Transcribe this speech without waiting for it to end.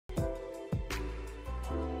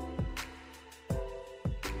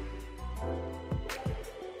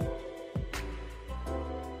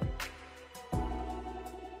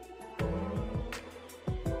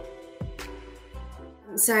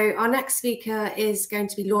So our next speaker is going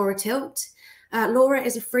to be Laura Tilt. Laura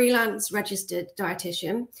is a freelance registered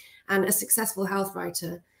dietitian and a successful health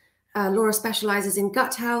writer. Laura specializes in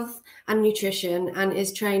gut health and nutrition and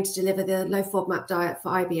is trained to deliver the low FODMAP diet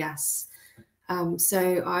for IBS.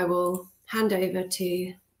 So I will hand over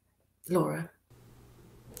to Laura.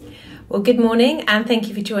 Well, good morning and thank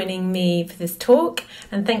you for joining me for this talk,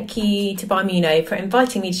 and thank you to Bioimmuno for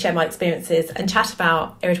inviting me to share my experiences and chat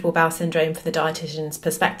about irritable bowel syndrome from the dietitian's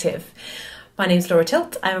perspective. My name's Laura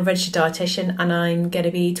Tilt, I'm a registered dietitian and I'm going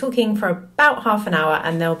to be talking for about half an hour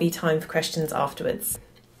and there'll be time for questions afterwards.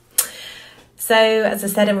 So, as I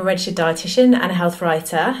said, I'm a registered dietitian and a health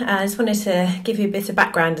writer. I just wanted to give you a bit of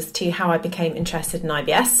background as to how I became interested in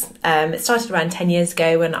IBS. It started around 10 years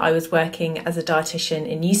ago when I was working as a dietitian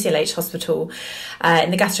in UCLH Hospital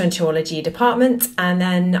in the gastroenterology department, and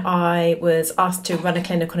then I was asked to run a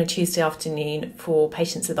clinic on a Tuesday afternoon for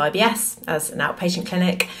patients with IBS as an outpatient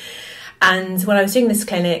clinic. And when I was doing this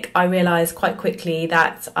clinic, I realised quite quickly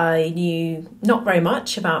that I knew not very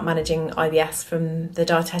much about managing IBS from the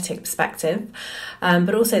dietetic perspective,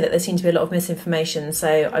 but also that there seemed to be a lot of misinformation.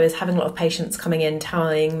 So I was having a lot of patients coming in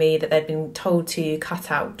telling me that they'd been told to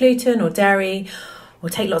cut out gluten or dairy or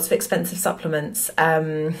take lots of expensive supplements.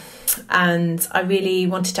 And I really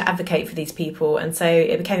wanted to advocate for these people. And so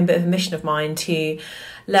it became a bit of a mission of mine to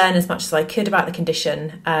learn as much as I could about the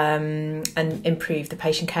condition and improve the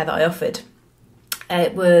patient care that I offered.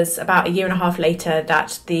 It was about a year and a half later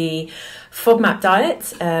that the FODMAP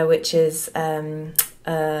diet, which is a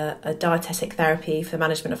dietetic therapy for the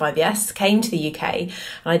management of IBS, came to the UK, and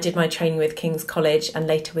I did my training with King's College and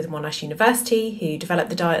later with Monash University, who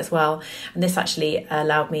developed the diet as well. And this actually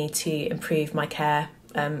allowed me to improve my care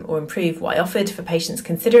or improve what I offered for patients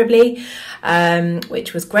considerably,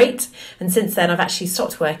 which was great. And since then, I've actually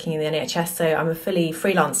stopped working in the NHS, so I'm a fully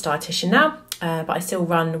freelance dietitian now, but I still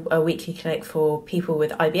run a weekly clinic for people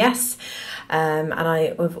with IBS. And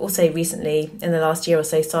I have also recently, in the last year or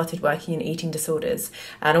so, started working in eating disorders.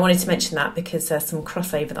 And I wanted to mention that because there's some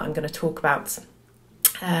crossover that I'm going to talk about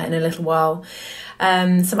in a little while.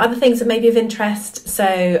 Some other things that may be of interest.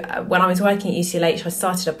 So when I was working at UCLH, I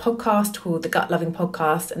started a podcast called the Gut Loving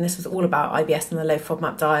Podcast, and this was all about IBS and the low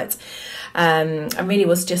FODMAP diet. And really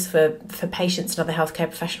was just for patients and other healthcare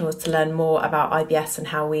professionals to learn more about IBS and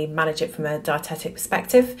how we manage it from a dietetic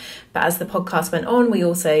perspective. But as the podcast went on, we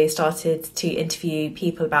also started to interview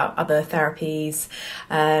people about other therapies,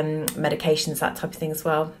 medications, that type of thing as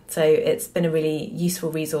well. So it's been a really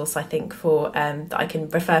useful resource, I think, for that I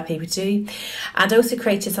can refer people to. And I also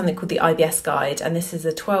created something called the IBS Guide, and this is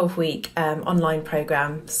a 12-week online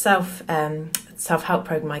program, self-help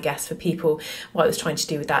program, I guess, for people. What I was trying to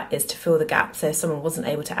do with that is to fill the gap. So if someone wasn't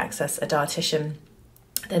able to access a dietitian,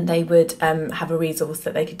 then they would have a resource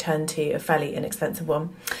that they could turn to, a fairly inexpensive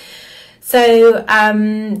one. So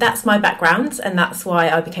that's my background, and that's why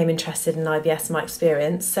I became interested in IBS and my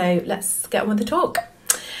experience. So let's get on with the talk.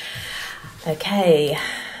 Okay.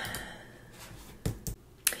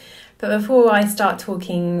 But before I start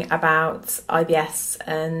talking about IBS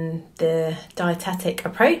and the dietetic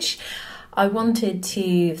approach, I wanted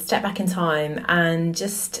to step back in time and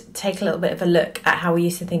just take a little bit of a look at how we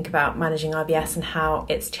used to think about managing IBS and how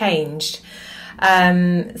it's changed. So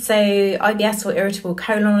IBS, or irritable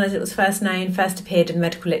colon as it was first known, first appeared in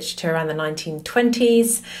medical literature around the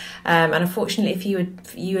 1920s. And unfortunately,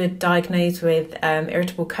 if you were diagnosed with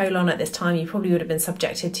irritable colon at this time, you probably would have been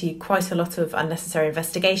subjected to quite a lot of unnecessary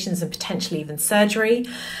investigations and potentially even surgery.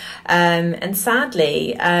 And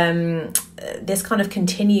sadly, this kind of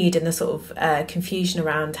continued in the sort of confusion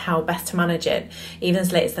around how best to manage it. Even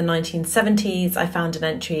as late as the 1970s, I found an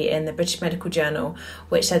entry in the British Medical Journal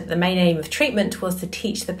which said the main aim of treatment was to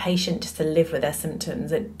teach the patient just to live with their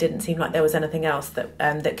symptoms. It didn't seem like there was anything else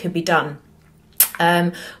that could be done.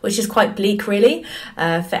 Which is quite bleak, really,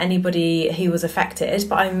 for anybody who was affected.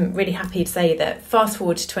 But I'm really happy to say that fast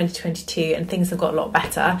forward to 2022 and things have got a lot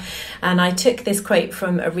better. And I took this quote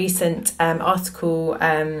from a recent article,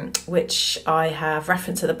 which I have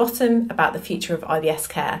referenced at the bottom, about the future of IBS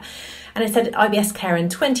care. And it said IBS care in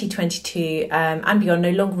 2022 and beyond no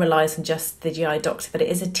longer relies on just the GI doctor, but it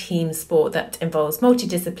is a team sport that involves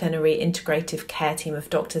multidisciplinary integrative care team of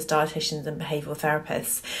doctors, dietitians and behavioural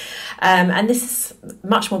therapists. And this is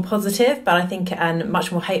much more positive, but I think and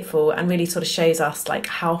much more hopeful, and really sort of shows us like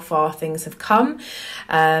how far things have come,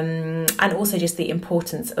 and also just the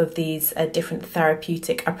importance of these different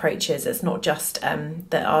therapeutic approaches. It's not just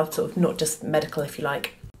that are sort of not just medical, if you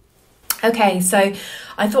like. Okay, so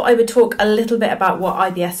I thought I would talk a little bit about what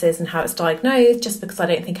IBS is and how it's diagnosed, just because I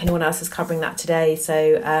don't think anyone else is covering that today,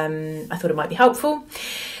 so I thought it might be helpful.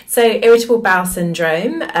 So irritable bowel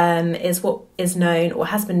syndrome is what is known or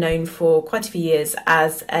has been known for quite a few years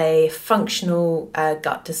as a functional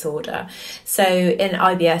gut disorder. So in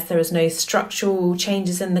IBS, there is no structural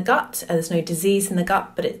changes in the gut, there's no disease in the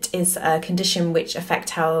gut, but it is a condition which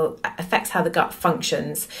affects how the gut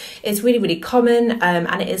functions. It's really, really common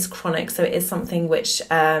and it is chronic, so it is something which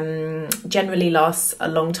generally lasts a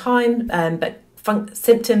long time, but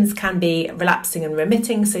symptoms can be relapsing and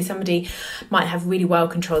remitting, so somebody might have really well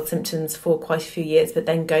controlled symptoms for quite a few years but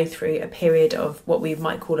then go through a period of what we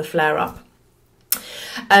might call a flare-up.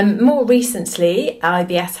 More recently,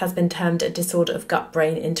 IBS has been termed a disorder of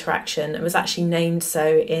gut-brain interaction. It was actually named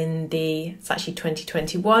so in it's actually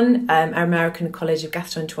 2021 American College of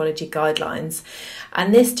Gastroenterology guidelines.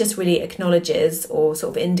 And this just really acknowledges or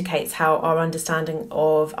sort of indicates how our understanding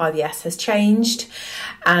of IBS has changed.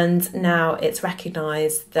 And now it's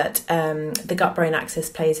recognised that the gut-brain axis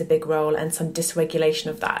plays a big role, and some dysregulation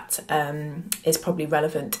of that is probably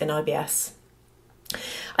relevant in IBS.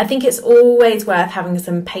 I think it's always worth having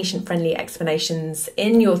some patient-friendly explanations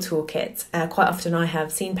in your toolkit. Quite often I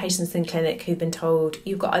have seen patients in clinic who've been told,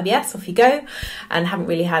 you've got IBS, off you go, and haven't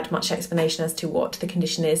really had much explanation as to what the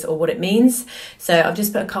condition is or what it means. So I've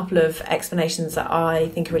just put a couple of explanations that I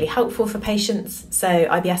think are really helpful for patients. So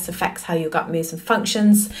IBS affects how your gut moves and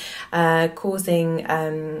functions, causing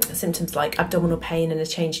symptoms like abdominal pain and a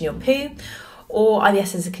change in your poo. Or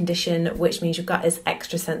IBS is a condition which means your gut is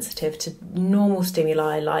extra sensitive to normal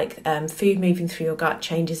stimuli like food moving through your gut,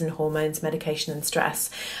 changes in hormones, medication and stress.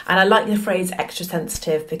 And I like the phrase extra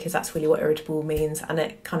sensitive because that's really what irritable means, and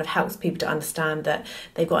it kind of helps people to understand that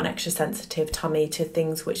they've got an extra sensitive tummy to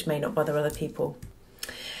things which may not bother other people.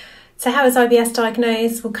 So how is IBS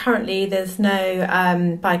diagnosed? Well, currently there's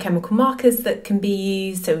no biochemical markers that can be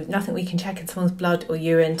used, so nothing we can check in someone's blood or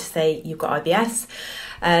urine to say you've got IBS.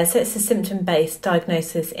 So it's a symptom-based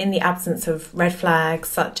diagnosis in the absence of red flags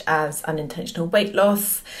such as unintentional weight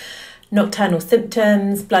loss, nocturnal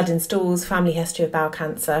symptoms, blood in stools, family history of bowel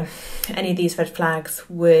cancer. Any of these red flags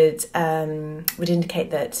would indicate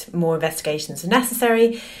that more investigations are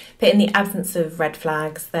necessary, but in the absence of red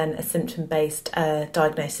flags, then a symptom-based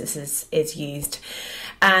diagnosis is used.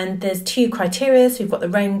 And there's two criteria. So we've got the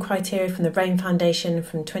RAIN criteria from the RAIN Foundation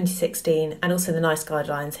from 2016, and also the NICE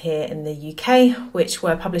guidelines here in the UK, which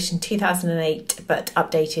were published in 2008 but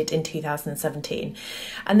updated in 2017.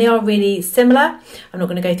 And they are really similar. I'm not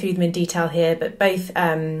going to go through them in detail here, but both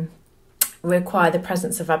require the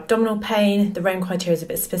presence of abdominal pain. The RAIN criteria is a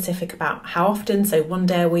bit specific about how often, so 1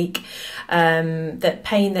 day a week, that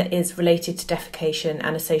pain that is related to defecation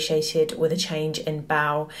and associated with a change in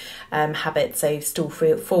bowel habit, so stool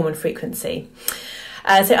form and frequency.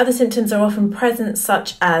 So other symptoms are often present,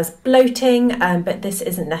 such as bloating, but this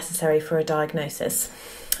isn't necessary for a diagnosis.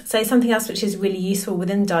 So something else which is really useful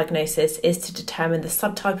within diagnosis is to determine the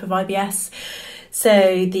subtype of IBS.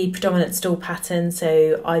 So the predominant stool pattern,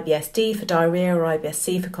 so IBS-D for diarrhea or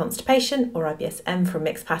IBS-C for constipation or IBS-M for a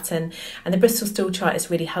mixed pattern. And the Bristol stool chart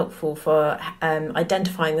is really helpful for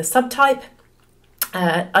identifying the subtype.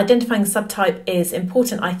 Identifying subtype is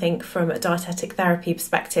important, I think, from a dietetic therapy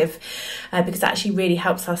perspective, because it actually really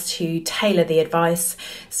helps us to tailor the advice.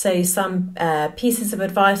 So some pieces of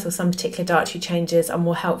advice or some particular dietary changes are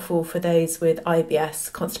more helpful for those with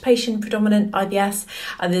IBS constipation predominant IBS.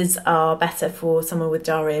 Others are better for someone with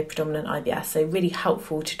diarrhea predominant IBS. So really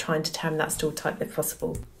helpful to try and determine that stool type if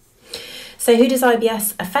possible. So who does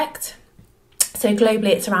IBS affect? So globally,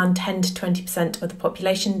 it's around 10 to 20% of the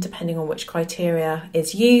population, depending on which criteria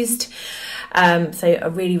is used. So a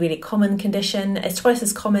really, really common condition. It's twice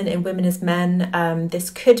as common in women as men. This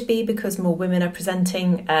could be because more women are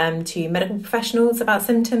presenting to medical professionals about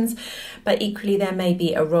symptoms, but equally there may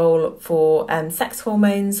be a role for sex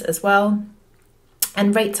hormones as well.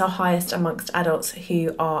 And rates are highest amongst adults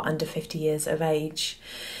who are under 50 years of age.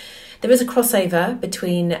 There is a crossover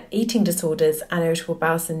between eating disorders and irritable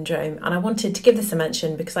bowel syndrome, and I wanted to give this a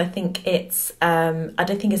mention because I think it's, I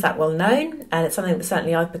don't think it's that well known, and it's something that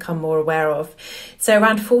certainly I've become more aware of. So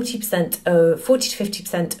around 40 to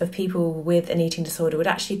 50% of people with an eating disorder would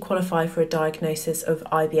actually qualify for a diagnosis of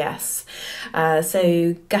IBS.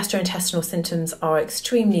 So gastrointestinal symptoms are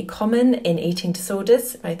extremely common in eating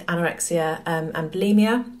disorders, both anorexia and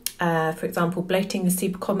bulimia. For example, bloating is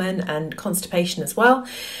super common and constipation as well.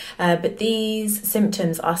 But these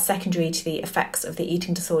symptoms are secondary to the effects of the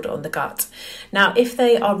eating disorder on the gut. Now, if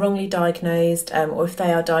they are wrongly diagnosed or if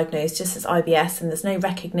they are diagnosed just as IBS and there's no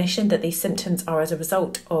recognition that these symptoms are as a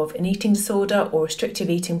result of an eating disorder or restrictive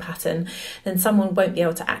eating pattern, then someone won't be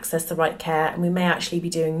able to access the right care, and we may actually be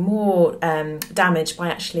doing more damage by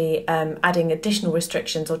actually adding additional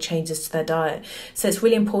restrictions or changes to their diet. So it's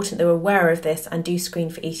really important that we're aware of this and do screen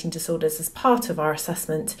for eating disorders as part of our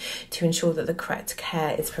assessment to ensure that the correct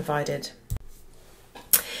care is provided.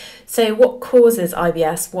 So what causes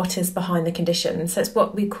IBS? What is behind the condition? So it's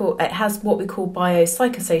it has what we call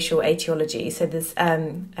biopsychosocial etiology. So there's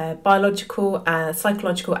biological,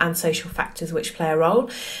 psychological and social factors which play a role.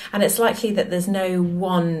 And it's likely that there's no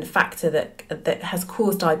one factor that has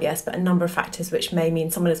caused IBS, but a number of factors which may mean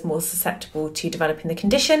someone is more susceptible to developing the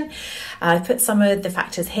condition. I've put some of the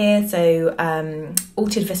factors here. So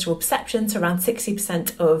altered visceral perception. So around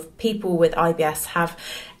 60% of people with IBS have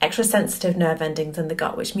extra sensitive nerve endings in the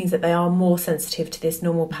gut, which means that they are more sensitive to this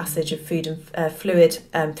normal passage of food and fluid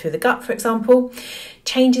through the gut, for example.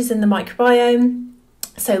 Changes in the microbiome.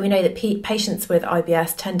 So we know that patients with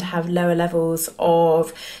IBS tend to have lower levels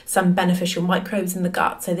of some beneficial microbes in the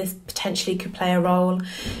gut, so this potentially could play a role.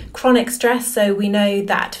 Chronic stress, so we know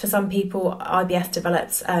that for some people IBS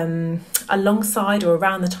develops alongside or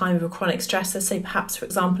around the time of a chronic stressor, so perhaps, for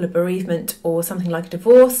example, a bereavement or something like a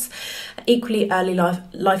divorce. Equally, early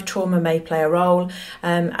life trauma may play a role,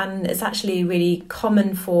 and it's actually really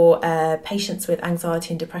common for patients with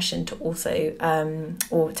anxiety and depression to also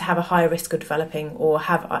or to have a higher risk of developing or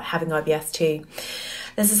having IBS too.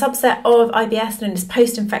 There's a subset of IBS known as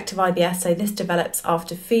post-infective IBS, so this develops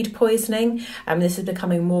after food poisoning. This is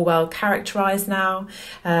becoming more well characterised now.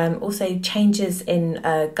 Also changes in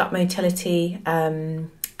gut motility and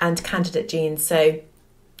candidate genes. So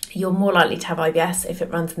you're more likely to have IBS if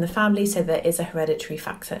it runs in the family, so there is a hereditary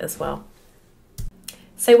factor as well.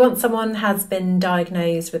 So once someone has been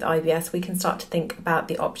diagnosed with IBS, we can start to think about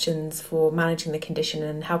the options for managing the condition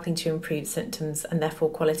and helping to improve symptoms and therefore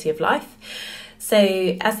quality of life. So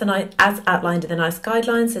as outlined in the NICE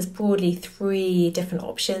guidelines, there's broadly 3 different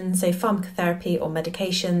options. So pharmacotherapy or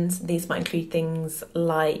medications. These might include things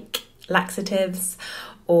like laxatives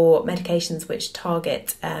or medications which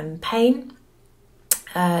target pain.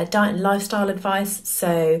 Diet and lifestyle advice.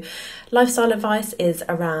 So lifestyle advice is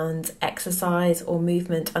around exercise or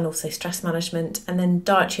movement and also stress management, and then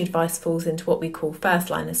dietary advice falls into what we call first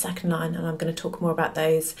line and second line, and I'm going to talk more about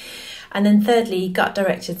those. And then thirdly, gut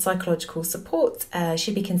directed psychological support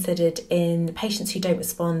should be considered in patients who don't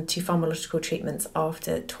respond to pharmacological treatments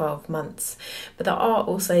after 12 months. But there are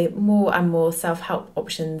also more and more self-help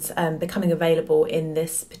options becoming available in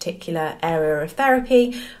this particular area of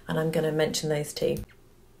therapy, and I'm going to mention those too.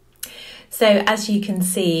 So as you can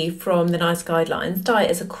see from the NICE guidelines, diet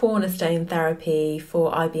is a cornerstone therapy for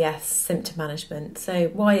IBS symptom management. So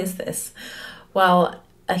why is this? Well,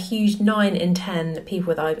 a huge 9 in 10 people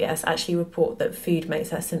with IBS actually report that food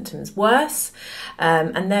makes their symptoms worse,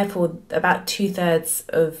 and therefore about 2/3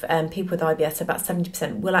 of people with IBS, about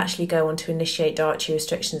 70%, will actually go on to initiate dietary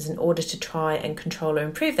restrictions in order to try and control or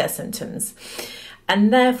improve their symptoms.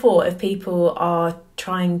 And therefore, if people are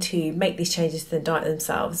trying to make these changes to the diet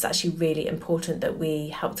themselves, it's actually really important that we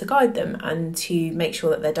help to guide them and to make sure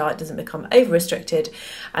that their diet doesn't become over-restricted,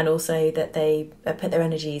 and also that they put their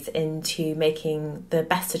energies into making the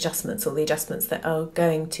best adjustments or the adjustments that are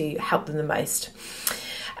going to help them the most.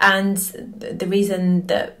 And the reason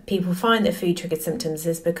that people find that food triggers symptoms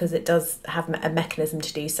is because it does have a mechanism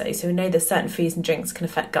to do so. So we know that certain foods and drinks can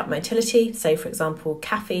affect gut motility. So, for example,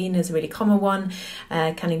 caffeine is a really common one,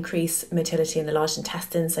 can increase motility in the large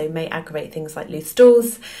intestine, so may aggravate things like loose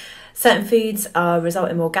stools. Certain foods result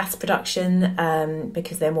in more gas production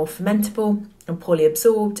because they're more fermentable and poorly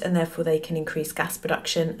absorbed, and therefore they can increase gas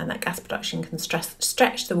production, and that gas production can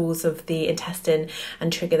stretch the walls of the intestine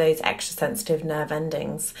and trigger those extra sensitive nerve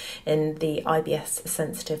endings in the IBS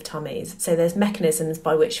sensitive tummies. So there's mechanisms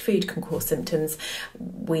by which food can cause symptoms.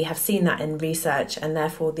 We have seen that in research, and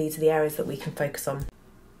therefore these are the areas that we can focus on.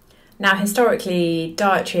 Now, historically,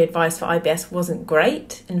 dietary advice for IBS wasn't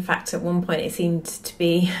great. In fact, at one point it seemed to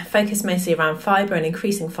be focused mostly around fibre and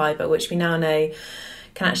increasing fibre, which we now know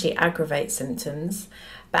can actually aggravate symptoms.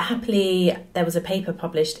 But happily, there was a paper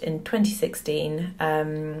published in 2016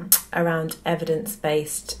 around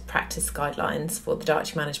evidence-based practice guidelines for the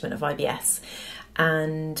dietary management of IBS.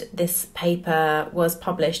 and this paper was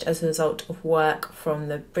published as a result of work from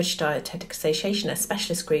the British Dietetic Association, a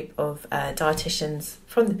specialist group of dietitians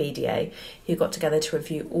from the BDA who got together to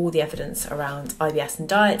review all the evidence around IBS and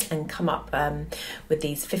diet and come up with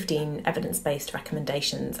these 15 evidence-based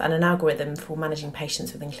recommendations and an algorithm for managing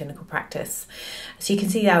patients within clinical practice. So you can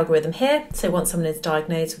see the algorithm here. So once someone is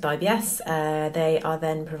diagnosed with IBS, they are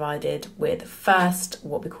then provided with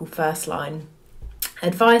what we call first line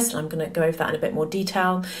advice, and I'm going to go over that in a bit more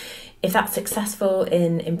detail. If that's successful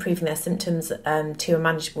in improving their symptoms to a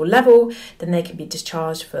manageable level, then they can be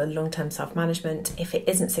discharged for long-term self-management. If it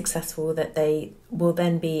isn't successful, that they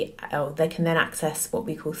can then access what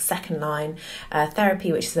we call second-line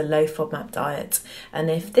therapy, which is a low FODMAP diet. And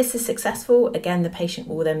if this is successful, again, the patient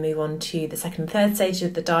will then move on to the second and third stage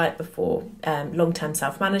of the diet before long-term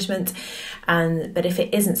self-management. But if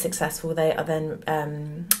it isn't successful, they are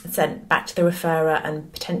then sent back to the referrer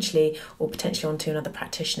and potentially onto another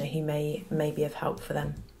practitioner who may be of help for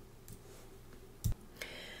them.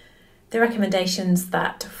 The recommendations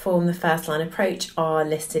that form the first line approach are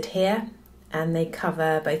listed here, and they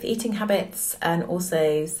cover both eating habits and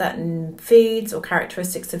also certain foods or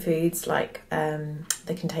characteristics of foods like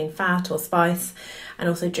they contain fat or spice, and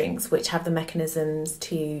also drinks which have the mechanisms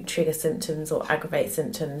to trigger symptoms or aggravate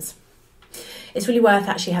symptoms. It's really worth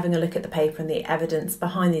actually having a look at the paper and the evidence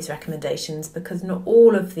behind these recommendations, because not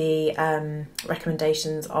all of the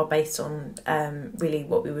recommendations are based on really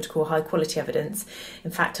what we would call high quality evidence.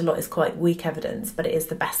 In fact, a lot is quite weak evidence, but it is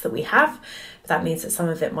the best that we have. That means that some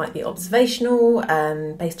of it might be observational,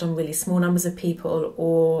 based on really small numbers of people,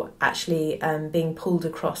 or actually being pulled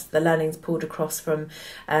across, the learnings pulled across from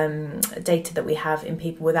data that we have in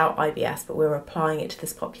people without IBS, but we're applying it to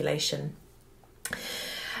this population.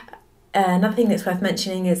 Another thing that's worth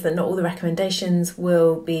mentioning is that not all the recommendations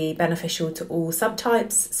will be beneficial to all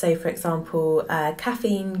subtypes. So, for example,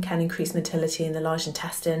 caffeine can increase motility in the large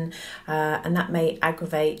intestine, and that may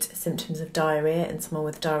aggravate symptoms of diarrhoea in someone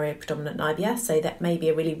with diarrhoea predominant IBS. So that may be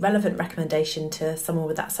a really relevant recommendation to someone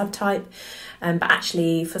with that subtype. But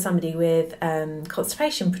actually, for somebody with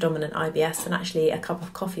constipation predominant IBS, then actually a cup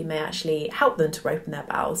of coffee may actually help them to open their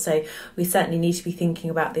bowels. So we certainly need to be thinking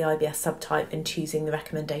about the IBS subtype and choosing the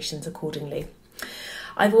recommendations accordingly.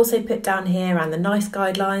 I've also put down here around the NICE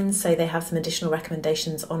guidelines, so they have some additional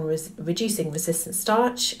recommendations on reducing resistant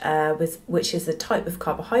starch, which is a type of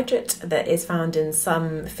carbohydrate that is found in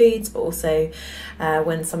some foods, but also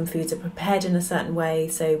when some foods are prepared in a certain way.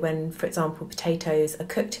 So when, for example, potatoes are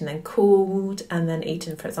cooked and then cooled and then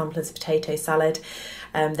eaten, for example, as a potato salad,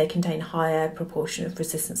 they contain higher proportion of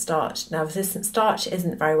resistant starch. Now, resistant starch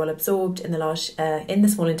isn't very well absorbed in the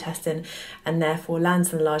small intestine, and therefore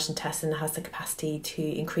lands in the large intestine, has the capacity to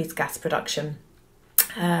increase gas production.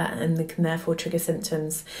 And can therefore trigger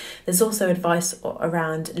symptoms. There's also advice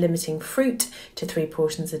around limiting fruit to 3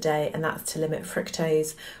 portions a day, and that's to limit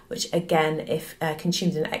fructose, which again, if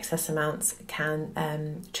consumed in excess amounts,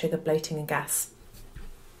 can trigger bloating and gas.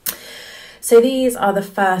 So these are the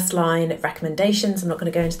first line recommendations. I'm not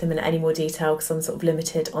going to go into them in any more detail because I'm sort of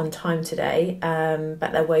limited on time today,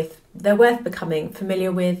 but they're worth becoming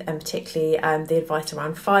familiar with, and particularly the advice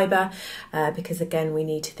around fibre, because again we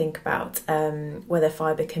need to think about whether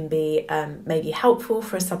fibre can be maybe helpful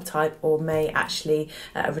for a subtype, or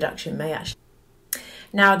a reduction may actually.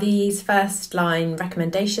 Now, these first line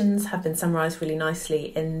recommendations have been summarised really nicely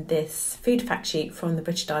in this food fact sheet from the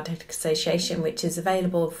British Dietetic Association, which is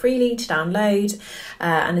available freely to download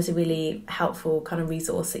and is a really helpful kind of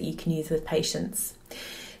resource that you can use with patients.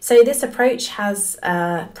 So this approach has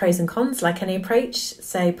pros and cons, like any approach.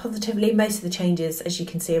 So positively, most of the changes, as you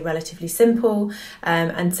can see, are relatively simple,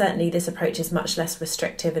 and certainly this approach is much less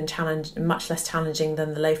restrictive and much less challenging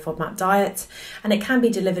than the low FODMAP diet, and it can be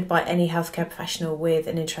delivered by any healthcare professional with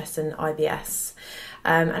an interest in IBS.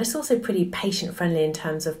 And it's also pretty patient-friendly in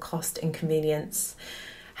terms of cost and convenience.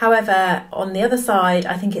 However, on the other side,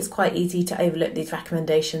 I think it's quite easy to overlook these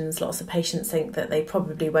recommendations. Lots of patients think that they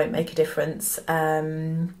probably won't make a difference,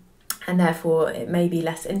 and therefore it may be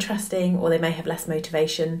less interesting, or they may have less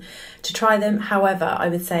motivation to try them. However, I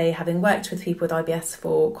would say, having worked with people with IBS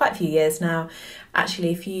for quite a few years now, actually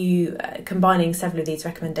if you combining several of these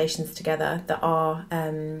recommendations together that are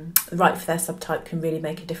right for their subtype can really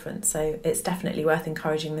make a difference. So it's definitely worth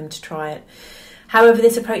encouraging them to try it. However,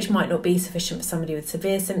 this approach might not be sufficient for somebody with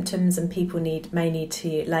severe symptoms, and people may need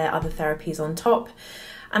to layer other therapies on top.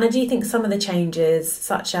 And I do think some of the changes,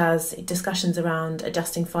 such as discussions around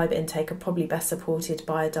adjusting fibre intake, are probably best supported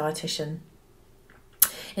by a dietitian.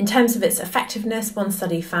 In terms of its effectiveness, one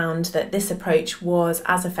study found that this approach was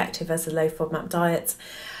as effective as the low FODMAP diet.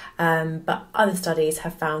 But other studies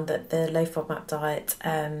have found that the low FODMAP diet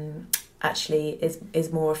actually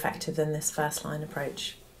is more effective than this first line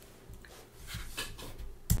approach.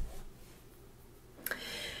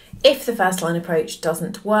 If the first line approach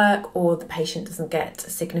doesn't work, or the patient doesn't get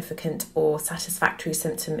significant or satisfactory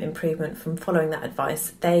symptom improvement from following that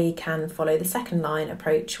advice, they can follow the second line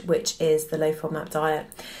approach, which is the low FODMAP diet.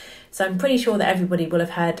 So I'm pretty sure that everybody will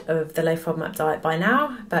have heard of the low FODMAP diet by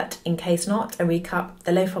now, but in case not, a recap: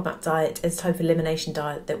 the low FODMAP diet is a type of elimination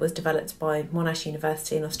diet that was developed by Monash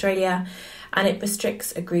University in Australia, and it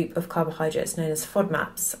restricts a group of carbohydrates known as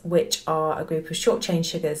FODMAPs, which are a group of short-chain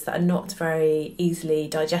sugars that are not very easily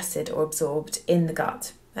digested or absorbed in the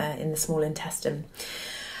gut, in the small intestine.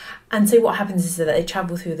 And so what happens is that they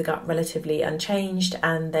travel through the gut relatively unchanged,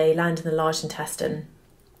 and they land in the large intestine,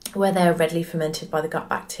 where they are readily fermented by the gut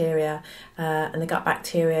bacteria, and the gut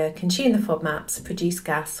bacteria consume the FODMAPs, produce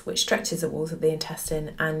gas which stretches the walls of the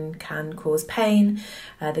intestine and can cause pain.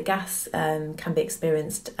 The gas can be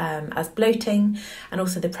experienced as bloating, and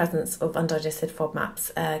also the presence of undigested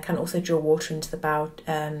FODMAPs can also draw water into the bowel,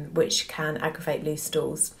 which can aggravate loose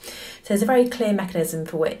stools. So there's a very clear mechanism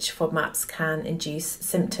for which FODMAPs can induce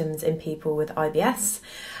symptoms in people with IBS.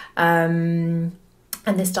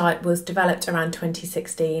 And this diet was developed around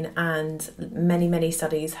 2016, and many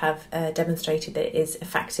studies have demonstrated that it is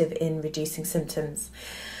effective in reducing symptoms.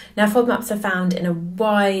 Now, FODMAPs are found in a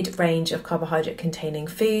wide range of carbohydrate-containing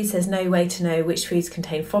foods. There's no way to know which foods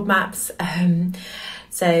contain FODMAPs.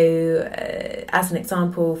 As an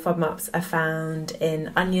example, FODMAPs are found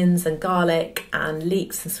in onions and garlic and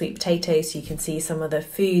leeks and sweet potatoes. So you can see some of the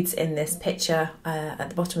foods in this picture at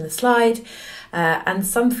the bottom of the slide. And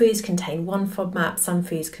some foods contain one FODMAP, some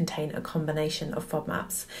foods contain a combination of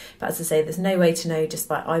FODMAPs. But as I say, there's no way to know just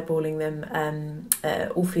by eyeballing them.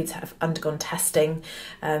 All foods have undergone testing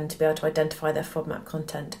to be able to identify their FODMAP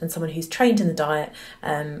content. And someone who's trained in the diet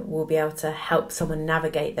will be able to help someone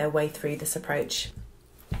navigate their way through this approach.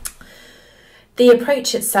 The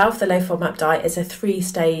approach itself, the low FODMAP diet, is a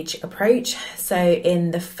 3-stage approach. So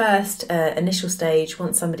in the first initial stage,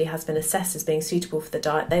 once somebody has been assessed as being suitable for the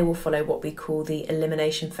diet, they will follow what we call the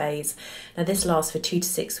elimination phase. Now this lasts for 2 to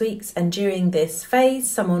 6 weeks, and during this phase,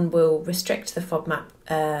 someone will restrict the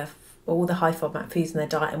FODMAP, all the high FODMAP foods in their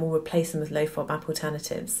diet, and will replace them with low FODMAP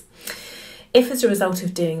alternatives. If as a result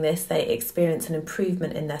of doing this they experience an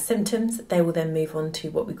improvement in their symptoms, they will then move on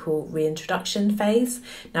to what we call reintroduction phase.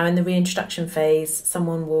 Now in the reintroduction phase,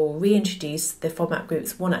 someone will reintroduce the FODMAP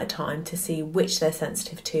groups one at a time to see which they're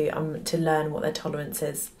sensitive to learn what their tolerance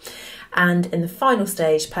is. And in the final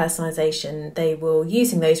stage, personalisation, they will,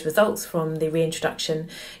 using those results from the reintroduction,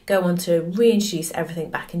 go on to reintroduce everything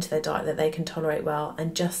back into their diet that they can tolerate well,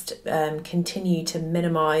 and just continue to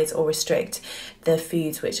minimise or restrict the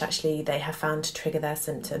foods which actually they have found to trigger their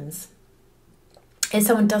symptoms. If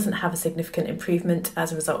someone doesn't have a significant improvement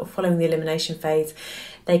as a result of following the elimination phase,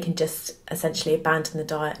 they can just essentially abandon the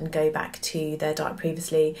diet and go back to their diet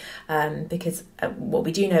previously, because what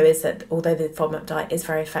we do know is that although the FODMAP diet is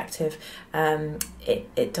very effective,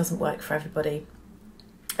 it doesn't work for everybody.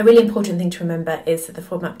 A really important thing to remember is that the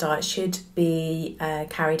FODMAP diet should be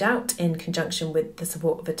carried out in conjunction with the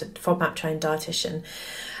support of a FODMAP trained dietitian.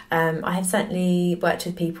 I have certainly worked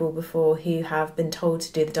with people before who have been told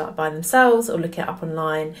to do the diet by themselves or look it up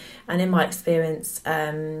online, and in my experience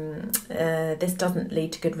this doesn't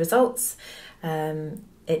lead to good results.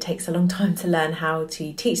 It takes a long time to learn how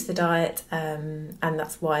to teach the diet, and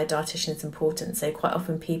that's why a dietitian is important. So quite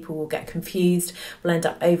often people will get confused, will end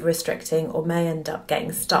up over-restricting, or may end up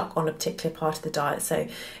getting stuck on a particular part of the diet. So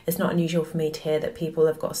it's not unusual for me to hear that people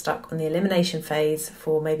have got stuck on the elimination phase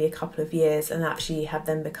for maybe a couple of years and actually have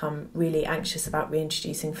then become really anxious about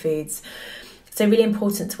reintroducing foods. So really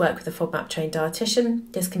important to work with a FODMAP trained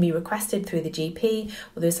dietitian. This can be requested through the GP,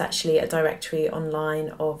 or there's actually a directory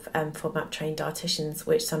online of FODMAP trained dietitians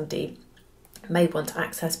which somebody may want to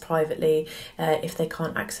access privately if they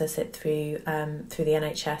can't access it through the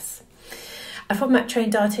NHS. A FODMAP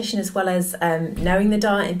trained dietitian, as well as knowing the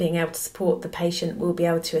diet and being able to support the patient, will be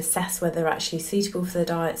able to assess whether they're actually suitable for the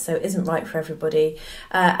diet, so it isn't right for everybody,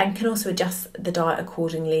 and can also adjust the diet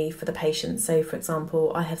accordingly for the patient. So for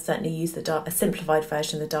example, I have certainly used a simplified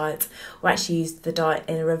version of the diet, or actually used the diet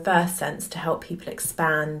in a reverse sense to help people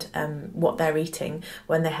expand what they're eating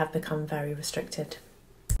when they have become very restricted.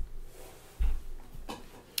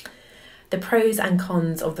 The pros and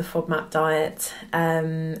cons of the FODMAP diet.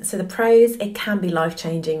 So the pros, it can be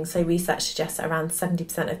life-changing. So research suggests that around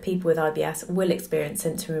 70% of people with IBS will experience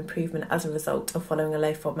symptom improvement as a result of following a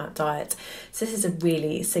low FODMAP diet. So this is a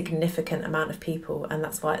really significant amount of people, and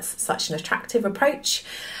that's why it's such an attractive approach.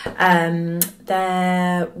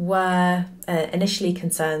 There were initially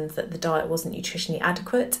concerns that the diet wasn't nutritionally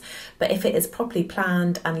adequate, but if it is properly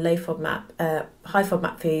planned and low FODMAP, high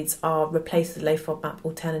FODMAP foods are replaced with low FODMAP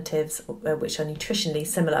alternatives which are nutritionally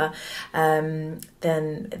similar, then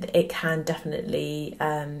it can definitely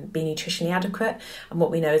be nutritionally adequate. And what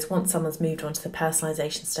we know is once someone's moved on to the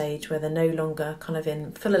personalisation stage where they're no longer kind of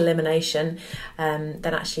in full elimination, then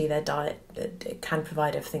actually their diet can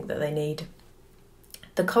provide everything that they need.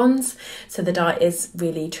 The cons, so the diet is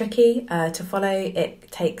really tricky to follow.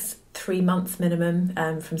 It takes 3 months minimum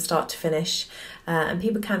from start to finish, and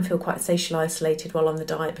people can feel quite socially isolated while on the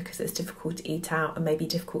diet because it's difficult to eat out and maybe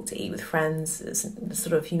difficult to eat with friends. It's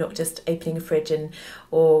sort of, you're not just opening a fridge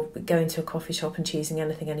or going to a coffee shop and choosing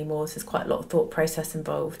anything anymore, so there's quite a lot of thought process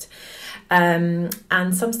involved. And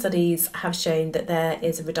some studies have shown that there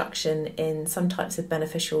is a reduction in some types of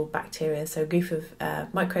beneficial bacteria, so a group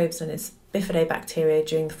of microbes known as bifidobacteria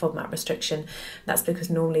during the FODMAP restriction. That's because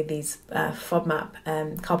normally these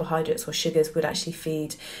FODMAP carbohydrates or sugars would actually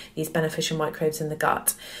feed these beneficial microbes in the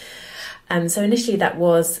gut. So initially that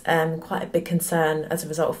was quite a big concern as a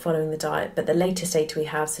result of following the diet, but the latest data we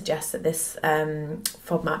have suggests that this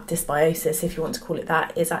FODMAP dysbiosis, if you want to call it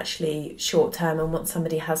that, is actually short term, and once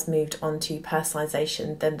somebody has moved on to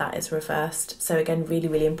personalisation, then that is reversed. So again, really,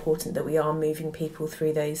 really important that we are moving people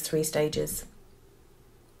through those 3 stages.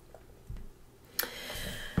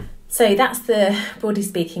 So that's broadly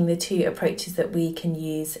speaking, the 2 approaches that we can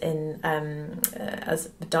use in as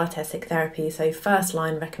dietetic therapy. So first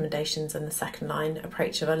line recommendations and the second line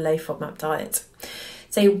approach of a low FODMAP diet.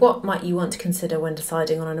 So what might you want to consider when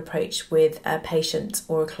deciding on an approach with a patient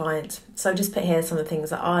or a client? So I've just put here some of the things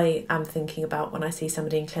that I am thinking about when I see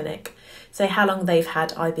somebody in clinic. So how long they've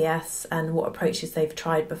had IBS and what approaches they've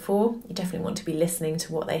tried before. You definitely want to be listening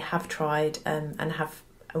to what they have tried and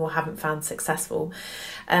haven't found successful.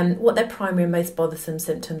 What their primary and most bothersome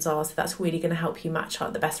symptoms are, so that's really going to help you match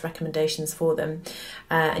out the best recommendations for them.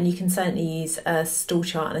 And you can certainly use a stool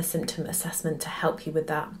chart and a symptom assessment to help you with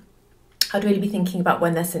that. I'd really be thinking about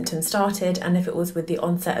when their symptoms started and if it was with the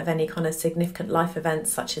onset of any kind of significant life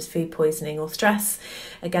events such as food poisoning or stress.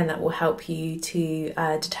 Again, that will help you to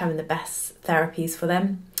determine the best therapies for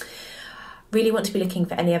them. Really want to be looking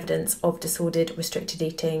for any evidence of disordered restricted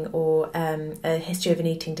eating or a history of an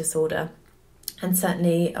eating disorder, and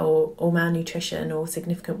certainly or malnutrition or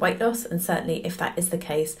significant weight loss, and certainly if that is the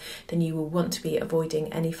case, then you will want to be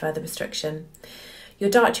avoiding any further restriction. Your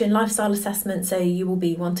dietary and lifestyle assessment, so you will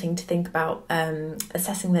be wanting to think about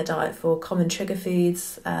assessing their diet for common trigger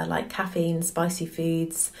foods like caffeine, spicy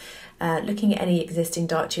foods, looking at any existing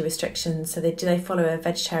dietary restrictions. So do they follow a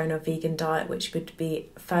vegetarian or vegan diet, which would be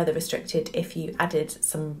further restricted if you added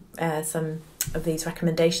some of these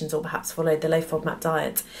recommendations or perhaps followed the low FODMAP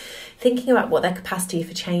diet. Thinking about what their capacity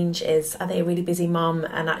for change is. Are they a really busy mum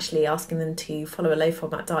and actually asking them to follow a low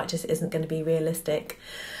FODMAP diet just isn't going to be realistic?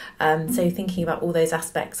 So thinking about all those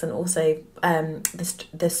aspects, and also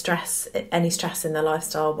the stress, any stress in their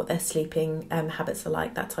lifestyle, what their sleeping habits are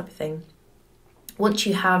like, that type of thing. Once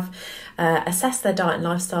you have assessed their diet and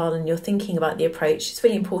lifestyle and you're thinking about the approach, it's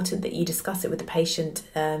really important that you discuss it with the patient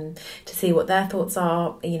to see what their thoughts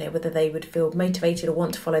are, whether they would feel motivated or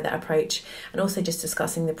want to follow that approach, and also just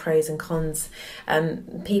discussing the pros and cons.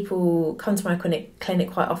 People come to my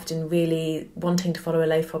clinic quite often really wanting to follow a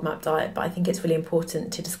low FODMAP diet, but I think it's really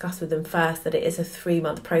important to discuss with them first that it is a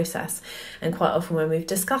 3-month process, and quite often when we've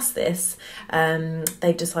discussed this,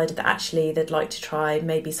 they've decided that actually they'd like to try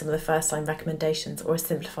maybe some of the first line recommendations or a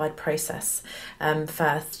simplified process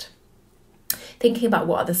first. Thinking about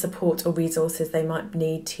what other support or resources they might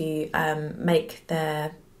need to make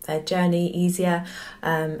their journey easier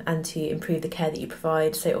and to improve the care that you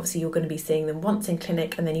provide. So obviously you're going to be seeing them once in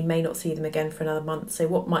clinic and then you may not see them again for another month. So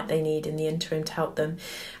what might they need in the interim to help them?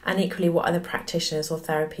 And equally, what other practitioners or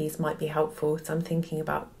therapies might be helpful? So I'm thinking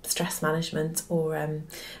about stress management or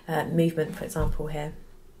movement, for example, here.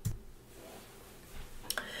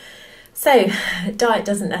 So diet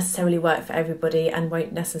doesn't necessarily work for everybody and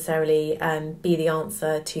won't necessarily be the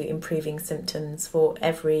answer to improving symptoms for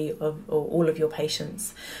every or all of your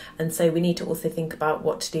patients. And so we need to also think about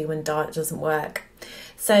what to do when diet doesn't work.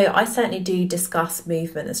 So I certainly do discuss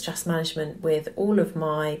movement and stress management with all of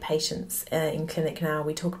my patients in clinic now.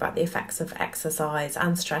 We talk about the effects of exercise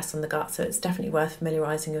and stress on the gut, so it's definitely worth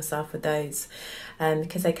familiarising yourself with those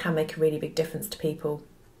because they can make a really big difference to people.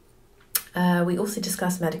 We also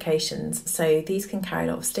discuss medications. So these can carry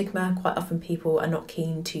a lot of stigma. Quite often people are not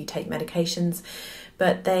keen to take medications,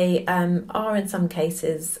 but they are in some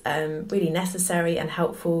cases really necessary and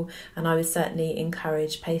helpful, and I would certainly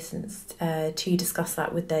encourage patients to discuss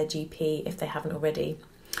that with their GP if they haven't already.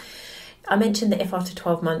 I mentioned that if after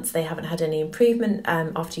 12 months they haven't had any improvement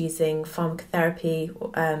after using pharmacotherapy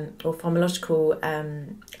or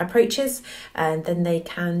pharmacological approaches, then they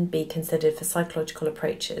can be considered for psychological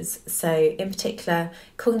approaches. So in particular,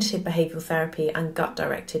 cognitive behavioural therapy and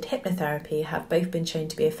gut-directed hypnotherapy have both been shown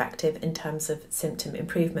to be effective in terms of symptom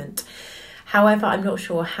improvement. However, I'm not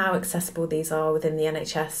sure how accessible these are within the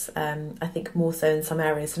NHS. I think more so in some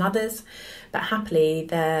areas than others. But happily,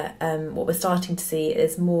 what we're starting to see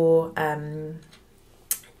is more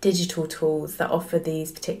digital tools that offer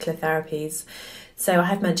these particular therapies. So I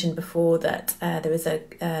have mentioned before that there is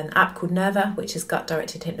an app called Nerva, which is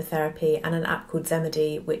gut-directed hypnotherapy, and an app called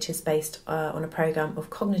Zemedy, which is based on a programme of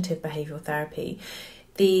cognitive behavioural therapy.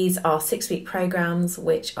 These are 6-week programs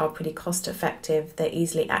which are pretty cost effective. They're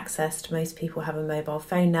easily accessed. Most people have a mobile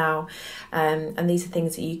phone now. And these are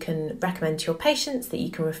things that you can recommend to your patients, that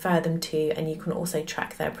you can refer them to, and you can also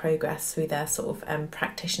track their progress through their sort of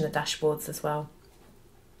practitioner dashboards as well.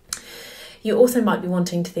 You also might be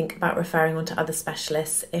wanting to think about referring on to other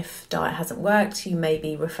specialists. If diet hasn't worked, you may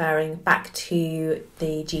be referring back to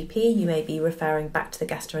the GP, you may be referring back to the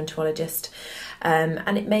gastroenterologist.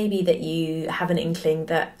 And it may be that you have an inkling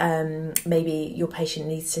that maybe your patient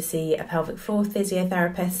needs to see a pelvic floor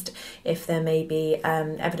physiotherapist if there may be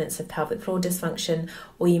evidence of pelvic floor dysfunction,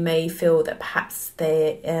 or you may feel that perhaps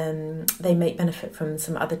they may benefit from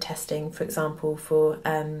some other testing, for example, for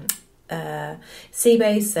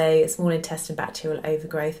SIBO, so small intestine bacterial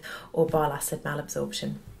overgrowth, or bile acid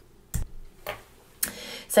malabsorption.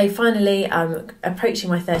 So finally, I'm approaching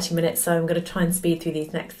my 30 minutes, so I'm going to try and speed through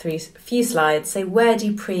these next few slides. So where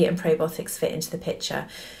do pre and probiotics fit into the picture?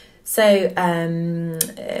 So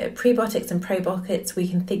prebiotics and probiotics, we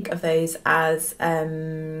can think of those as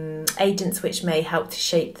agents which may help to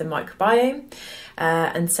shape the microbiome,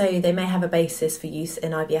 and so they may have a basis for use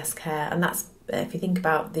in IBS care, and that's if you think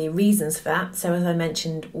about the reasons for that. So as I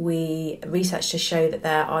mentioned, research to show that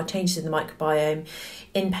there are changes in the microbiome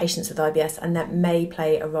in patients with IBS, and that may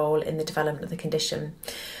play a role in the development of the condition.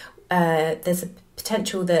 There's a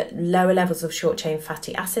potential that lower levels of short-chain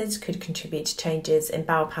fatty acids could contribute to changes in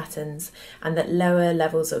bowel patterns, and that lower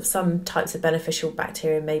levels of some types of beneficial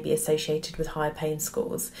bacteria may be associated with higher pain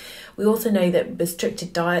scores. We also know that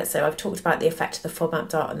restricted diet, so I've talked about the effect of the FODMAP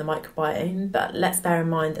diet on the microbiome, but let's bear in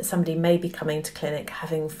mind that somebody may be coming to clinic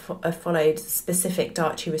having followed specific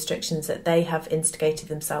dietary restrictions that they have instigated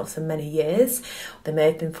themselves for many years. They may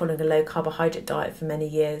have been following a low carbohydrate diet for many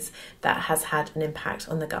years that has had an impact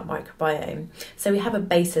on the gut microbiome. So we have a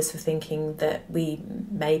basis for thinking that we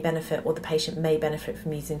may benefit, or the patient may benefit,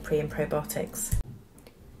 from using pre and probiotics.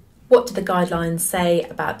 What do the guidelines say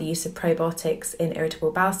about the use of probiotics in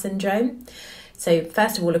irritable bowel syndrome? So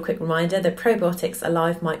first of all, a quick reminder that probiotics are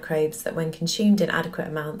live microbes that when consumed in adequate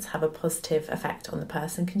amounts have a positive effect on the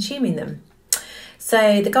person consuming them.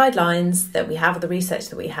 So the guidelines that we have, or the research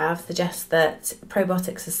that we have, suggests that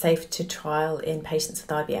probiotics are safe to trial in patients with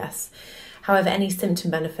IBS. However, any symptom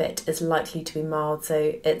benefit is likely to be mild,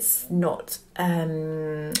 so it's not,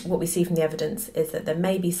 what we see from the evidence is that there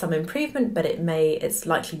may be some improvement, but it's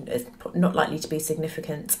not likely to be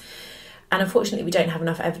significant. And unfortunately, we don't have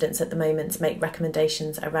enough evidence at the moment to make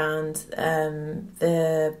recommendations around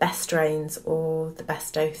the best strains or the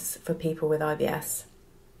best dose for people with IBS.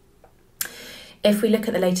 If we look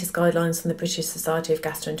at the latest guidelines from the British Society of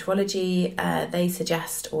Gastroenterology, they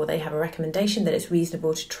suggest, or they have a recommendation, that it's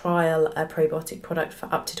reasonable to trial a probiotic product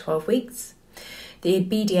for up to 12 weeks. The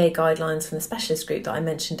BDA guidelines from the specialist group that I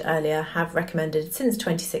mentioned earlier have recommended since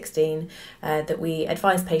 2016 that we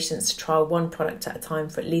advise patients to trial one product at a time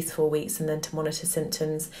for at least 4 weeks, and then to monitor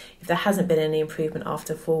symptoms. If there hasn't been any improvement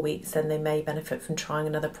after 4 weeks, then they may benefit from trying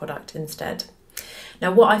another product instead.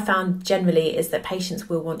 Now, what I found generally is that patients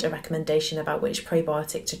will want a recommendation about which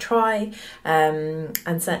probiotic to try,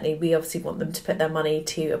 and certainly we obviously want them to put their money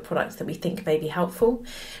to a product that we think may be helpful.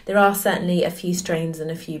 There are certainly a few strains and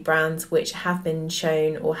a few brands which have been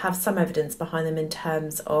shown or have some evidence behind them in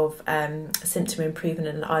terms of symptom improvement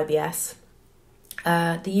in IBS.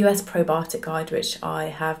 The US Probiotic Guide, which I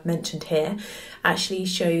have mentioned here, actually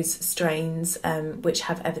shows strains which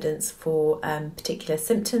have evidence for particular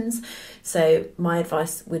symptoms. So my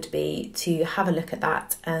advice would be to have a look at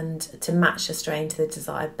that and to match a strain to the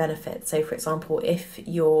desired benefit. So for example, if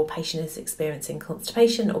your patient is experiencing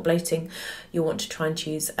constipation or bloating, you'll want to try and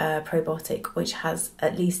choose a probiotic which has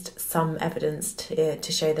at least some evidence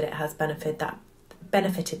to show that it has benefited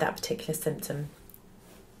that particular symptom.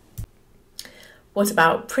 What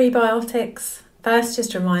about prebiotics? First,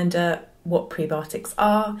 just a reminder what prebiotics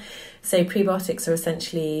are. So prebiotics are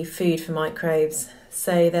essentially food for microbes.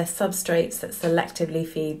 So they're substrates that selectively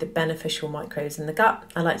feed the beneficial microbes in the gut.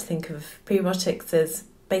 I like to think of prebiotics as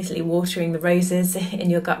basically watering the roses in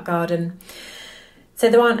your gut garden. So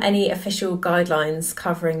there aren't any official guidelines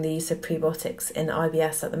covering the use of prebiotics in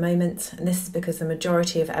IBS at the moment, and this is because the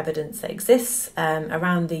majority of evidence that exists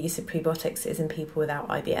around the use of prebiotics is in people without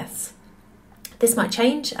IBS. This might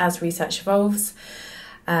change as research evolves,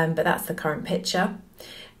 but that's the current picture.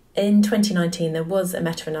 In 2019, there was a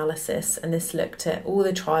meta-analysis, and this looked at all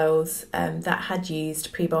the trials that had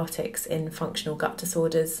used prebiotics in functional gut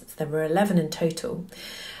disorders. So there were 11 in total.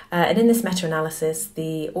 And in this meta-analysis,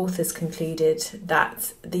 the authors concluded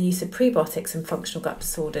that the use of prebiotics in functional gut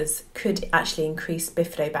disorders could actually increase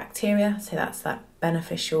bifidobacteria, so that's that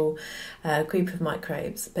beneficial group of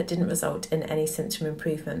microbes, but didn't result in any symptom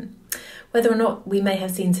improvement. Whether or not we may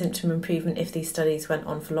have seen symptom improvement if these studies went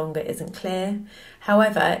on for longer isn't clear.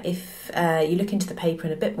 However, if you look into the paper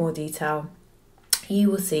in a bit more detail, you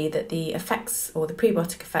will see that the effects, or the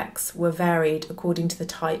prebiotic effects, were varied according to the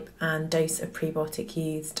type and dose of prebiotic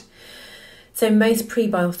used. So most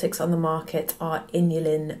prebiotics on the market are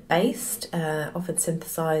inulin based, often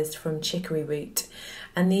synthesised from chicory root,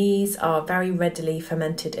 and these are very readily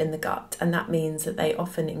fermented in the gut, and that means that they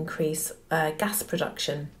often increase gas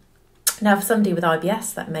production. Now, for somebody with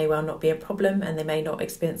IBS, that may well not be a problem and they may not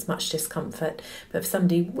experience much discomfort. But for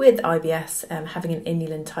somebody with IBS, having an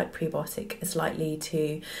inulin type prebiotic is likely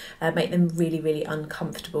to make them really, really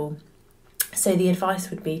uncomfortable. So the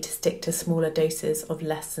advice would be to stick to smaller doses of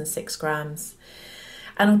less than 6 grams.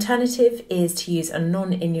 An alternative is to use a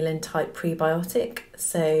non-inulin type prebiotic,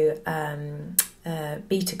 so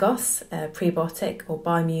beta-GOS prebiotic or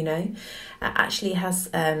Bimuno actually has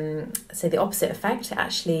so the opposite effect. It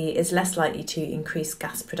actually is less likely to increase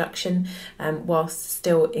gas production whilst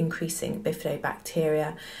still increasing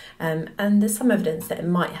bifidobacteria, and there's some evidence that it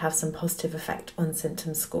might have some positive effect on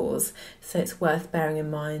symptom scores, so it's worth bearing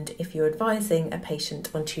in mind if you're advising a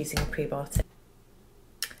patient on choosing a prebiotic.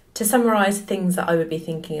 To summarise things that I would be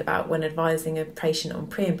thinking about when advising a patient on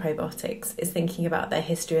pre and probiotics is thinking about their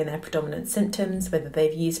history and their predominant symptoms, whether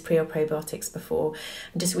they've used pre or probiotics before,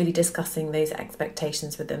 and just really discussing those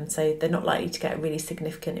expectations with them so they're not likely to get a really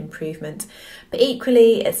significant improvement. But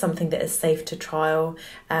equally, it's something that is safe to trial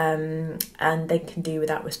and they can do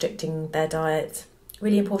without restricting their diet.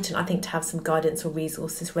 Really important, I think, to have some guidance or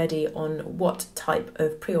resources ready on what type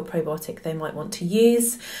of pre or probiotic they might want to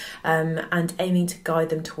use, and aiming to guide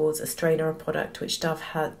them towards a strain or a product which does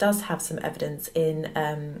have some evidence in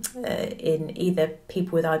either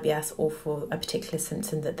people with IBS or for a particular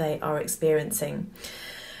symptom that they are experiencing.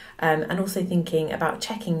 And also thinking about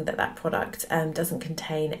checking that that product doesn't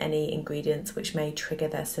contain any ingredients which may trigger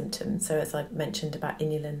their symptoms. So as I mentioned about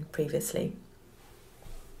inulin previously.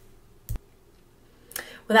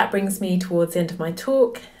 Well, that brings me towards the end of my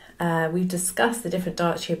talk. We've discussed the different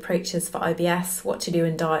dietary approaches for IBS, what to do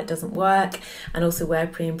when diet doesn't work, and also where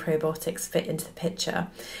pre and probiotics fit into the picture.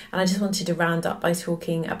 And I just wanted to round up by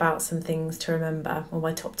talking about some things to remember, or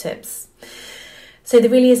my top tips. So there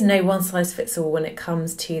really is no one size fits all when it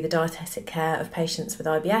comes to the dietetic care of patients with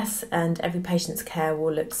IBS, and every patient's care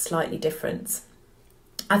will look slightly different.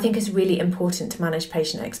 I think it's really important to manage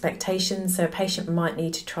patient expectations. So a patient might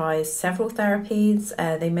need to try several therapies.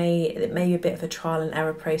 It may be a bit of a trial and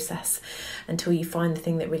error process until you find the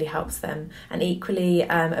thing that really helps them. And equally,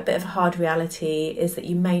 a bit of a hard reality is that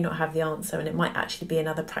you may not have the answer, and it might actually be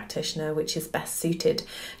another practitioner which is best suited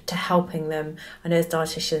to helping them. I know as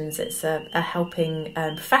dietitians, it's a helping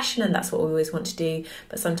profession, and that's what we always want to do.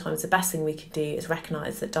 But sometimes the best thing we can do is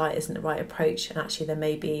recognise that diet isn't the right approach, and actually there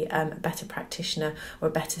may be a better practitioner or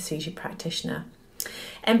a better suited practitioner.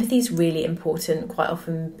 Empathy is really important. Quite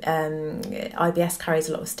often IBS carries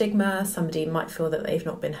a lot of stigma. Somebody might feel that they've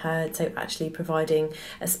not been heard, so actually providing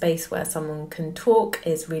a space where someone can talk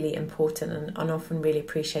is really important and often really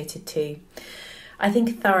appreciated too. I think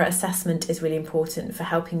a thorough assessment is really important for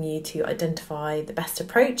helping you to identify the best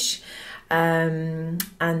approach. And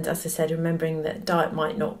as I said, remembering that diet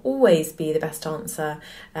might not always be the best answer,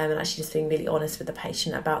 and actually just being really honest with the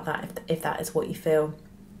patient about that if that is what you feel.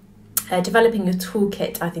 Developing your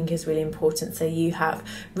toolkit, I think, is really important. So you have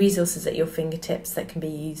resources at your fingertips that can be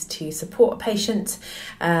used to support a patient,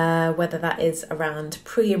 whether that is around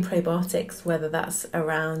pre and probiotics, whether that's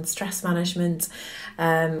around stress management,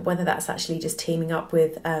 whether that's actually just teaming up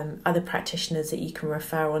with other practitioners that you can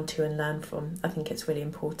refer on to and learn from. I think it's really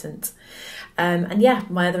important. And yeah,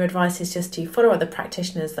 my other advice is just to follow other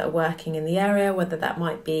practitioners that are working in the area, whether that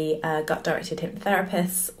might be gut-directed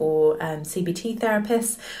hypnotherapists or CBT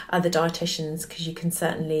therapists, other dietitians, because you can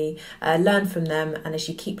certainly learn from them, and as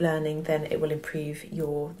you keep learning, then it will improve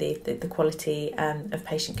the quality of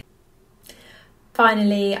patient care.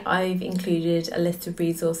 Finally, I've included a list of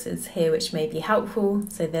resources here which may be helpful.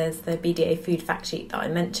 So there's the BDA food fact sheet that I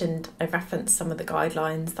mentioned. I've referenced some of the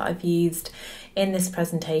guidelines that I've used in this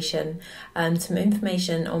presentation, some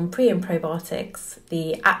information on pre and probiotics,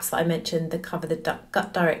 the apps that I mentioned that cover the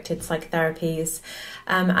gut-directed psychotherapies,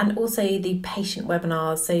 and also the patient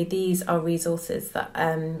webinars. So these are resources that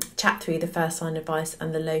chat through the first line advice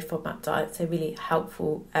and the low FODMAP diet. So really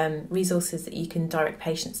helpful resources that you can direct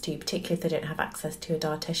patients to, particularly if they don't have access to a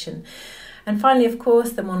dietitian. And finally, of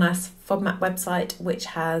course, the Monash FODMAP website, which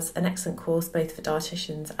has an excellent course both for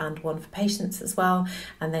dietitians and one for patients as well,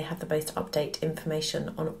 and they have the most up-to-date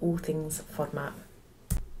information on all things FODMAP.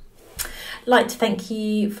 I'd like to thank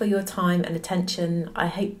you for your time and attention. I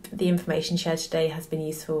hope the information shared today has been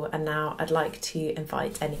useful, and now I'd like to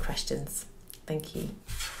invite any questions. Thank you.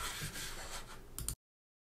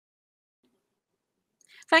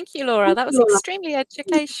 Thank you, Laura. That was extremely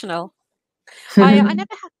educational. I never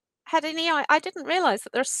had any. I didn't realise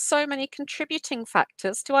that there are so many contributing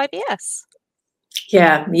factors to IBS.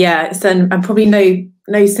 Yeah, it's and probably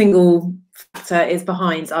no single factor is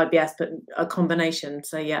behind IBS, but a combination.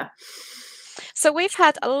 So yeah. So we've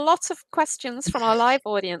had a lot of questions from our live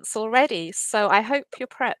audience already. So I hope you're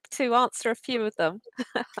prepped to answer a few of them.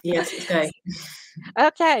 Yes, okay.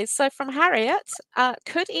 Okay, so from Harriet,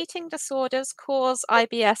 could eating disorders cause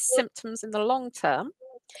IBS symptoms in the long term?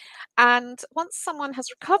 And once someone has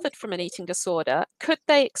recovered from an eating disorder, could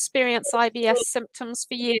they experience IBS symptoms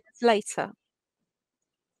for years later?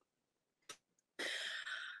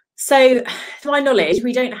 So, to my knowledge,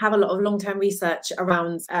 we don't have a lot of long-term research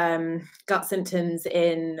around gut symptoms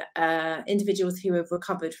in individuals who have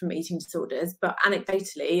recovered from eating disorders. But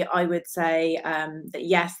anecdotally, I would say that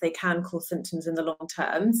yes, they can cause symptoms in the long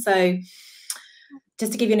term. So,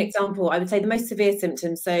 just to give you an example, I would say the most severe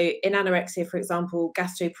symptoms. So, in anorexia, for example,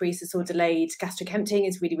 gastroparesis or delayed gastric emptying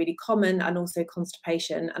is really, really common, and also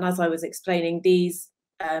constipation. And as I was explaining, these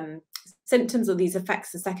symptoms or these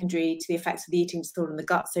effects are secondary to the effects of the eating disorder in the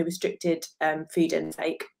gut, so restricted food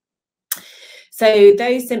intake. So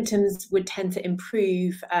those symptoms would tend to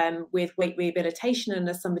improve with weight rehabilitation and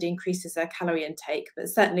as somebody increases their calorie intake. But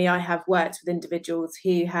certainly I have worked with individuals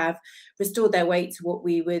who have restored their weight to what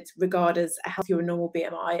we would regard as a healthy or normal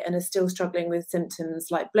BMI and are still struggling with symptoms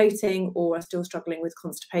like bloating or are still struggling with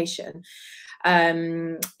constipation,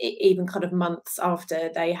 even kind of months after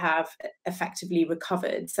they have effectively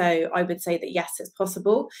recovered. So I would say that yes, it's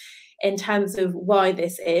possible. In terms of why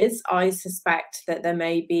this is, I suspect that there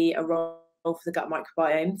may be a role for the gut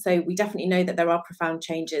microbiome. So we definitely know that there are profound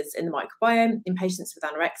changes in the microbiome in patients with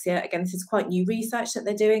anorexia. Again, this is quite new research that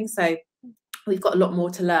they're doing, so we've got a lot more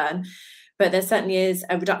to learn. But there certainly is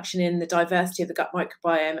a reduction in the diversity of the gut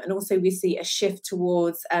microbiome, and also we see a shift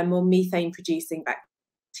towards more methane-producing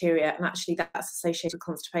bacteria, and actually that's associated with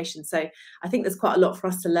constipation. So I think there's quite a lot for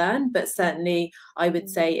us to learn, but certainly I would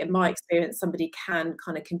say in my experience somebody can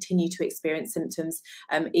kind of continue to experience symptoms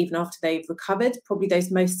even after they've recovered. Probably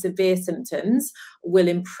those most severe symptoms will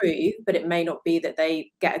improve, but it may not be that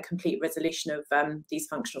they get a complete resolution of these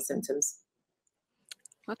functional symptoms.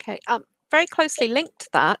 Okay. Very closely linked to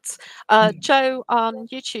that, Joe on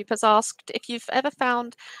YouTube has asked if you've ever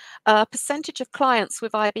found a percentage of clients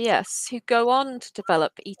with IBS who go on to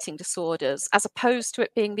develop eating disorders as opposed to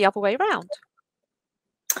it being the other way around.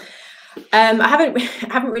 I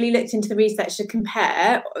haven't really looked into the research to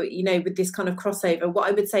compare, with this kind of crossover. What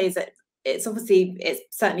I would say is that it's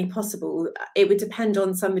certainly possible. It would depend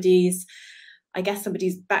on somebody's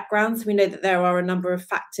background. So we know that there are a number of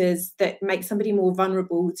factors that make somebody more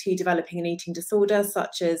vulnerable to developing an eating disorder,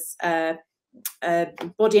 such as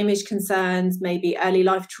body image concerns, maybe early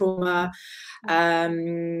life trauma.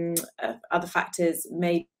 Other factors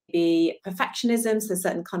may be perfectionism, so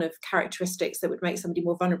certain kind of characteristics that would make somebody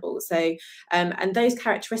more vulnerable. So, and those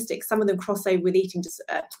characteristics, some of them cross over with eating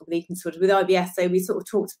disorders, with IBS. So we sort of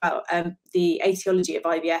talked about the etiology of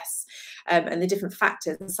IBS and the different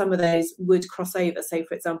factors, and some of those would cross over. So,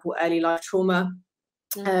 for example, early life trauma,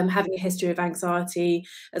 having a history of anxiety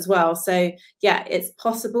as well. So yeah, it's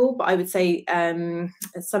possible, but I would say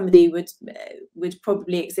somebody would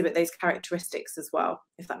probably exhibit those characteristics as well,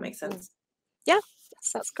 if that makes sense. Yeah,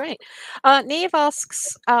 that's great. Neve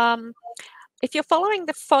asks, if you're following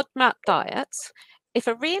the FODMAP diet, if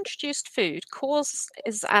a reintroduced food causes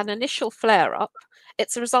an initial flare-up,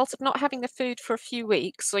 it's a result of not having the food for a few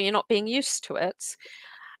weeks, or you're not being used to it.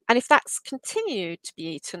 And if that's continued to be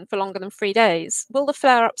eaten for longer than 3 days, will the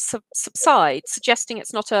flare-up subside, suggesting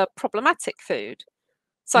it's not a problematic food?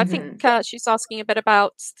 So I think she's asking a bit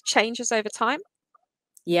about the changes over time.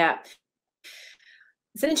 Yeah.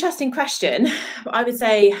 It's an interesting question. I would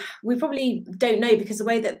say we probably don't know, because the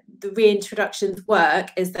way that the reintroductions work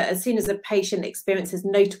is that as soon as a patient experiences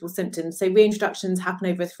notable symptoms, so reintroductions happen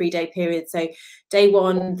over a 3-day period. So day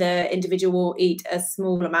one, the individual will eat a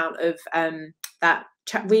small amount of that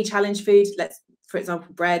re-challenged food. For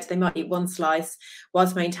example, bread, they might eat 1 slice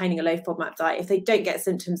whilst maintaining a low FODMAP diet. If they don't get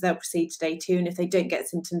symptoms, they'll proceed to day 2. And if they don't get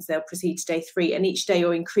symptoms, they'll proceed to day 3. And each day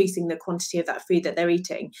you're increasing the quantity of that food that they're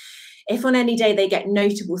eating. If on any day they get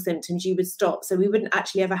notable symptoms, you would stop. So we wouldn't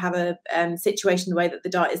actually ever have a situation the way that the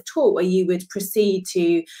diet is taught, where you would proceed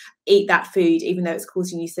to eat that food even though it's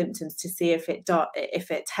causing you symptoms, to see if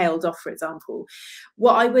it tailed off, for example.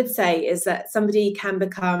 What I would say is that somebody can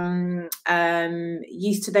become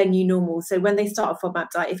used to their new normal. So when they start a FODMAP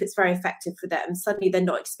diet, if it's very effective for them, suddenly they're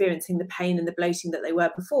not experiencing the pain and the bloating that they were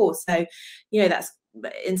before. So, you know, that's,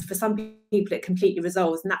 for some people it completely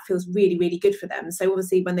resolves, and that feels really, really good for them. So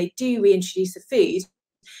obviously when they do reintroduce a food,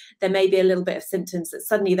 there may be a little bit of symptoms that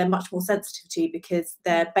suddenly they're much more sensitive to, because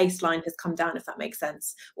their baseline has come down, if that makes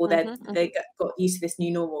sense, or they got used to this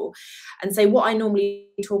new normal. And so what I normally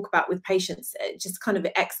talk about with patients, just kind of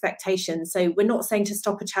expectations. So we're not saying to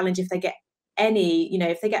stop a challenge if they get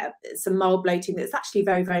if they get some mild bloating that's actually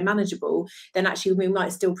very, very manageable, then actually we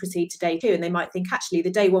might still proceed to day 2, and they might think actually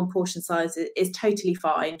the day 1 portion size is totally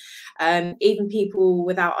fine. Even people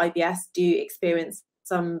without IBS do experience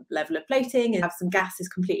some level of bloating and have some gas is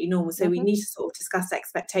completely normal. So we need to sort of discuss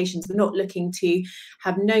expectations. We're not looking to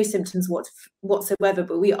have no symptoms whatsoever,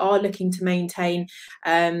 but we are looking to maintain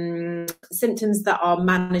symptoms that are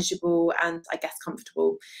manageable and, I guess,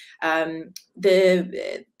 comfortable.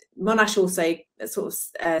 Monash also sort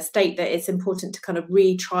of state that it's important to kind of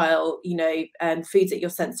retrial, foods that you're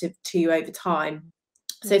sensitive to over time.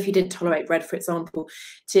 So if you didn't tolerate bread, for example,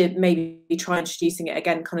 to maybe try introducing it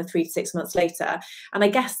again kind of 3 to 6 months later. And I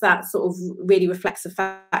guess that sort of really reflects the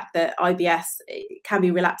fact that IBS can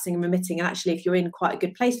be relapsing and remitting. And actually, if you're in quite a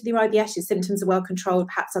good place with your IBS, your symptoms are well controlled,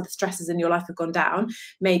 perhaps other stresses in your life have gone down,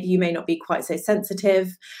 maybe you may not be quite so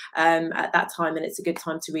sensitive at that time, and it's a good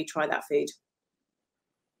time to retry that food.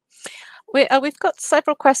 We've got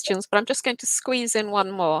several questions, but I'm just going to squeeze in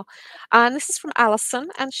one more. And this is from Alison,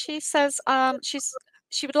 and she says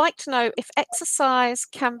she would like to know if exercise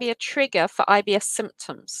can be a trigger for IBS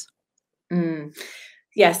symptoms.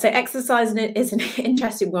 Yeah, so exercise is an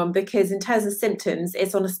interesting one, because in terms of symptoms,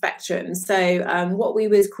 it's on a spectrum. So what we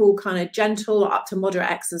would call kind of gentle or up to moderate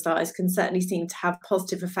exercise can certainly seem to have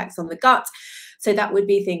positive effects on the gut. So that would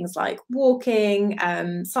be things like walking,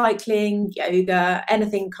 cycling, yoga,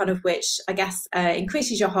 anything kind of which, I guess,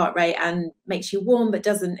 increases your heart rate and makes you warm, but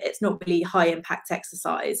it's not really high impact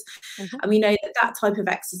exercise. And we know that type of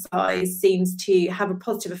exercise seems to have a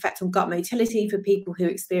positive effect on gut motility for people who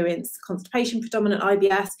experience constipation predominant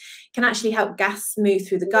IBS, can actually help gas move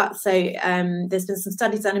through the gut. So there's been some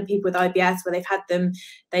studies done in people with IBS where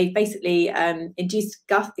they've basically induced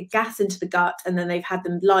gas into the gut, and then they've had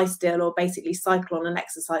them lie still or basically cycle on an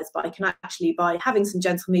exercise bike, and actually by having some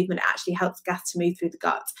gentle movement, it actually helps gas to move through the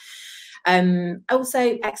gut.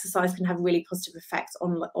 Also, exercise can have a really positive effect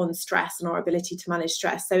on stress and our ability to manage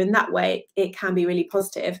stress. So in that way, it can be really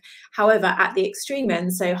positive. However, at the extreme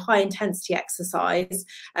end, so high intensity exercise,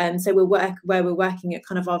 so where we're working at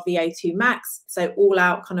kind of our VO2 max, so all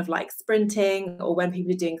out kind of like sprinting, or when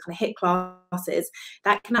people are doing kind of HIIT classes,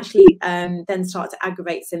 that can actually then start to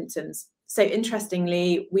aggravate symptoms. So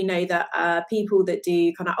interestingly, we know that people that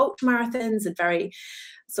do kind of ultra marathons and very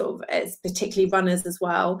sort of, particularly runners as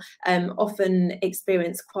well, often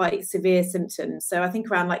experience quite severe symptoms. So I think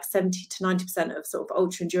around like 70 to 90% of sort of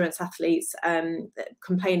ultra endurance athletes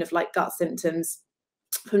complain of like gut symptoms.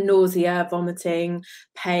 from nausea, vomiting,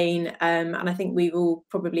 pain, and I think we've all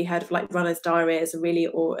probably heard of like runner's diarrhea is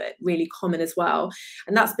really common as well.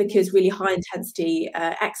 And that's because really high intensity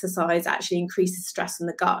exercise actually increases stress in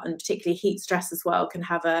the gut, and particularly heat stress as well can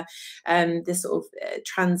have a this sort of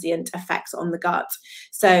transient effect on the gut.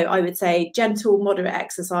 So I would say gentle, moderate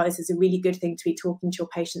exercise is a really good thing to be talking to your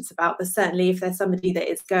patients about. But certainly if there's somebody that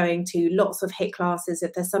is going to lots of HIIT classes,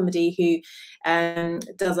 if there's somebody who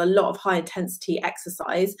does a lot of high intensity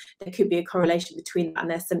exercise, there could be a correlation between that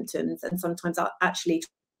and their symptoms, and sometimes actually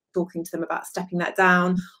talking to them about stepping that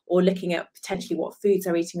down or looking at potentially what foods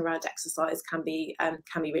they're eating around exercise can be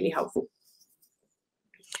really helpful.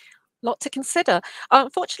 Lot to consider.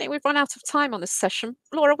 Unfortunately, we've run out of time on this session.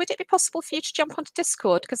 Laura, would it be possible for you to jump onto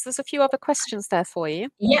Discord, because there's a few other questions there for you?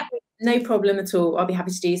 Yeah, no problem at all. I'll be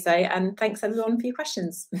happy to do so, and thanks everyone for your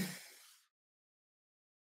questions.